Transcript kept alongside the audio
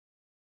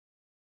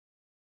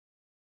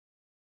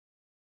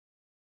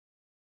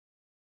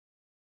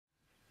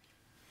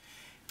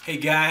Hey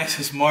guys,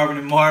 it's Marvin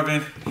and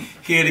Marvin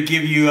here to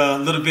give you a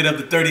little bit of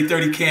the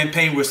 30-30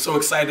 campaign. We're so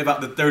excited about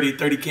the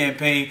 30-30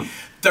 campaign.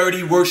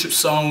 30 worship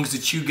songs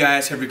that you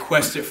guys have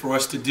requested for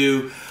us to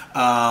do.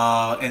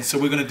 And so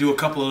we're going to do a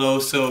couple of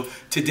those. So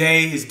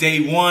today is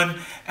day one.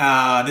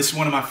 This is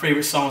one of my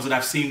favorite songs that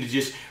I've seen to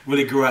just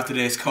really grow out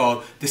today. It's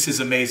called This Is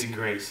Amazing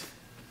Grace.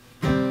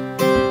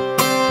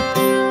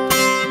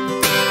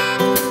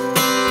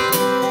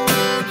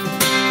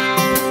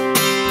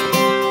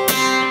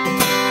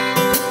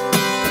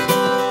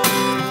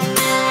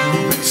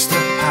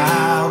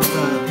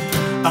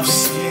 Of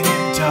sin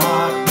and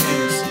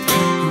darkness,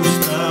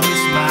 whose love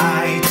is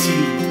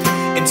mighty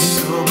and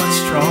so much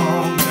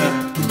stronger.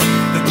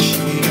 The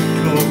King of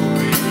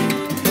glory,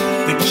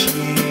 the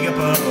King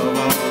above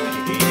all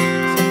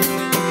kings,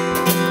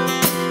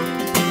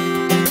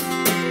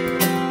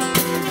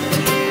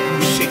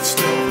 who shakes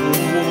the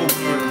whole world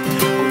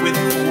with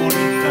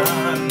holy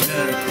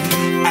thunder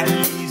and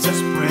leaves us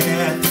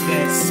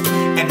breathless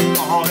and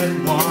all in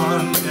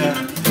wonder.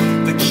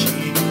 The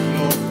King of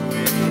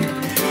glory,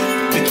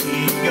 the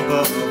King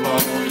above all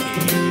kings.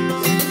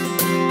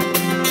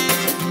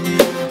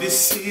 This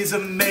is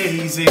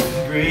amazing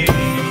grace.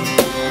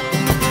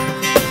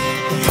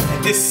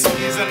 This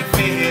is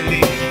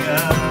unfailing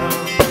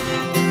love.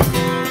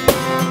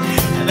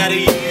 That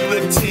you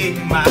would take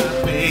my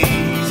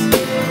place,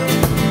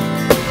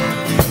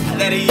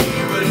 that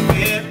you would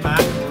bear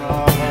my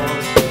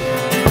cross.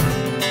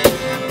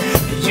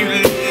 You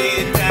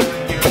laid down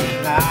your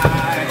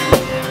life,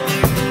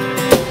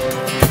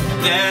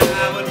 that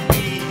I would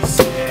be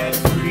set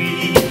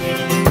free.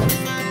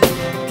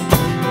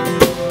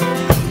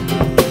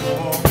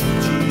 Oh,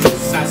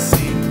 Jesus, I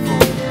sing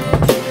for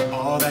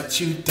all that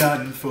you've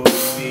done for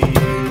me.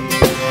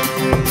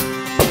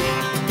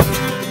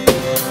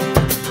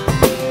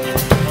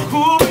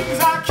 Who brings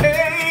our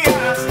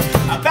chaos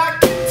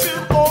back into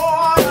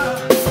order?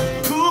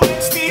 Who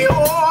makes the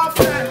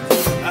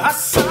orphans a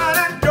son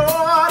and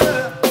daughter?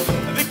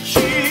 The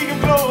King of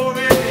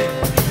glory,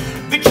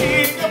 the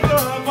King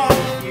above all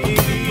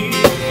kings.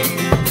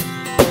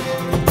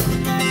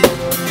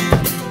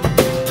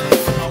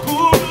 Who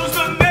rules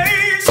the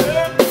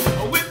nation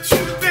with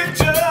truth and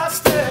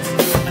justice?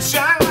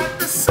 Shine like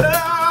the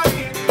sun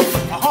in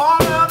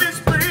all of his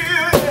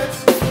brilliance.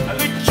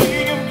 The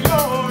King of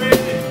glory,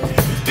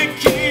 the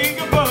King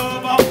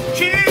above all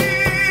kings.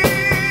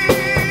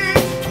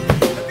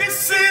 This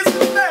is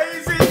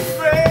amazing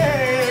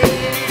grace.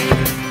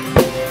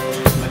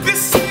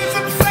 This is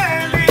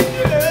unfailing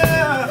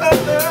love.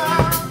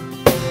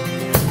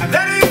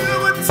 That you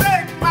would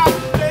take my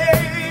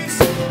place,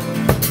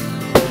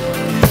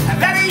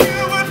 that you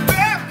would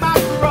bear my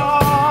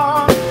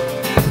wrong.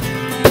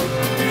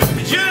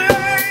 You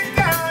laid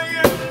down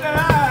your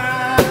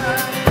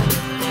life,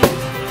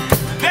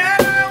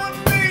 that I would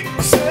be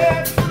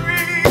set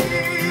free.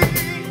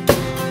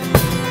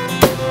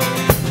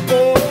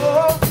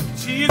 Oh,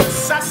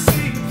 Jesus, I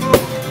sing for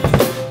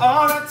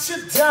all that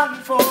you've done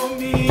for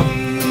me.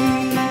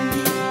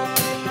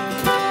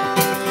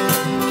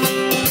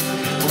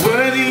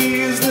 Worthy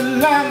is the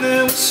Lamb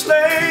that was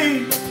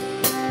slain.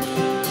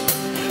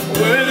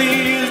 Worthy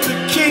is the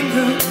King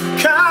who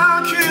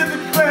conquered the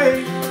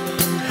grave.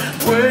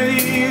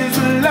 Worthy is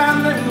the Lamb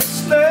that was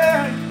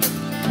slain.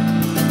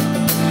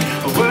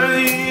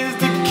 Worthy is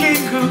the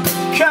King who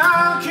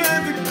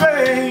conquered the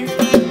grave.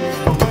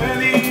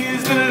 Worthy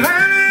is the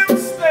Lamb that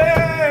was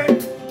slain.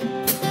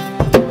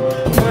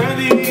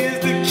 Worthy is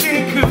the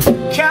King who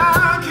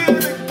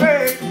conquered the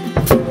grave.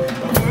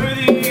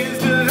 Worthy is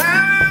the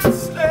Lamb that was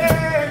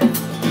slain.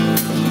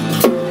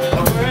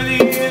 Worthy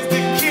is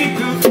the King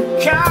who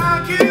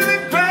conquered the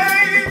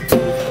grave.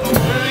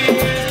 Worthy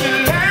is the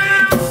Lamb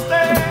that was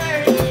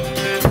slain.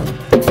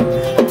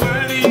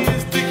 Worthy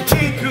is the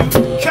King who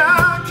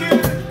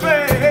conquered the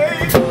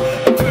grave.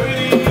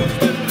 Worthy is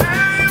the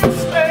Lamb that was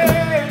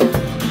slain.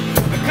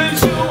 'Cause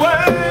you're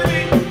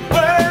worthy,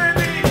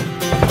 worthy.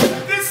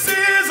 This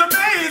is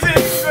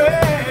amazing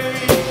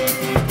grace.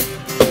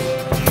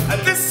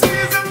 This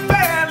is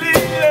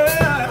unfailing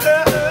love.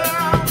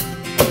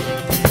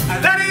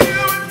 That you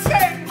would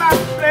take my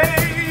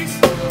place,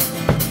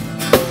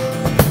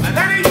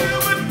 that you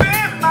would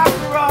bear my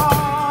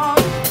wrong.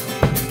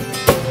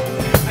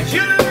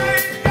 You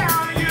laid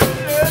down your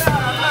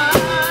life,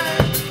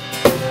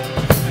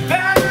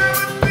 that I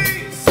would be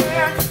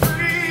set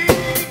free.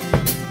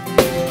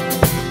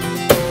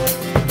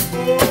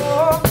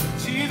 Oh,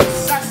 Jesus,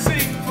 I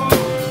sing for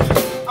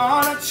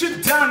all that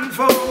you've done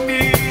for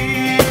me.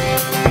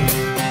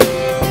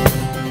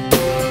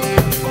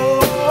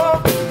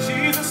 Oh,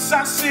 Jesus,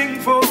 I sing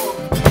for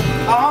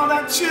all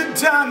that you've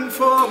done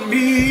for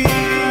me.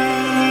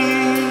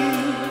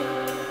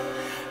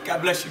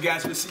 God bless you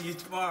guys. We'll see you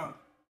tomorrow.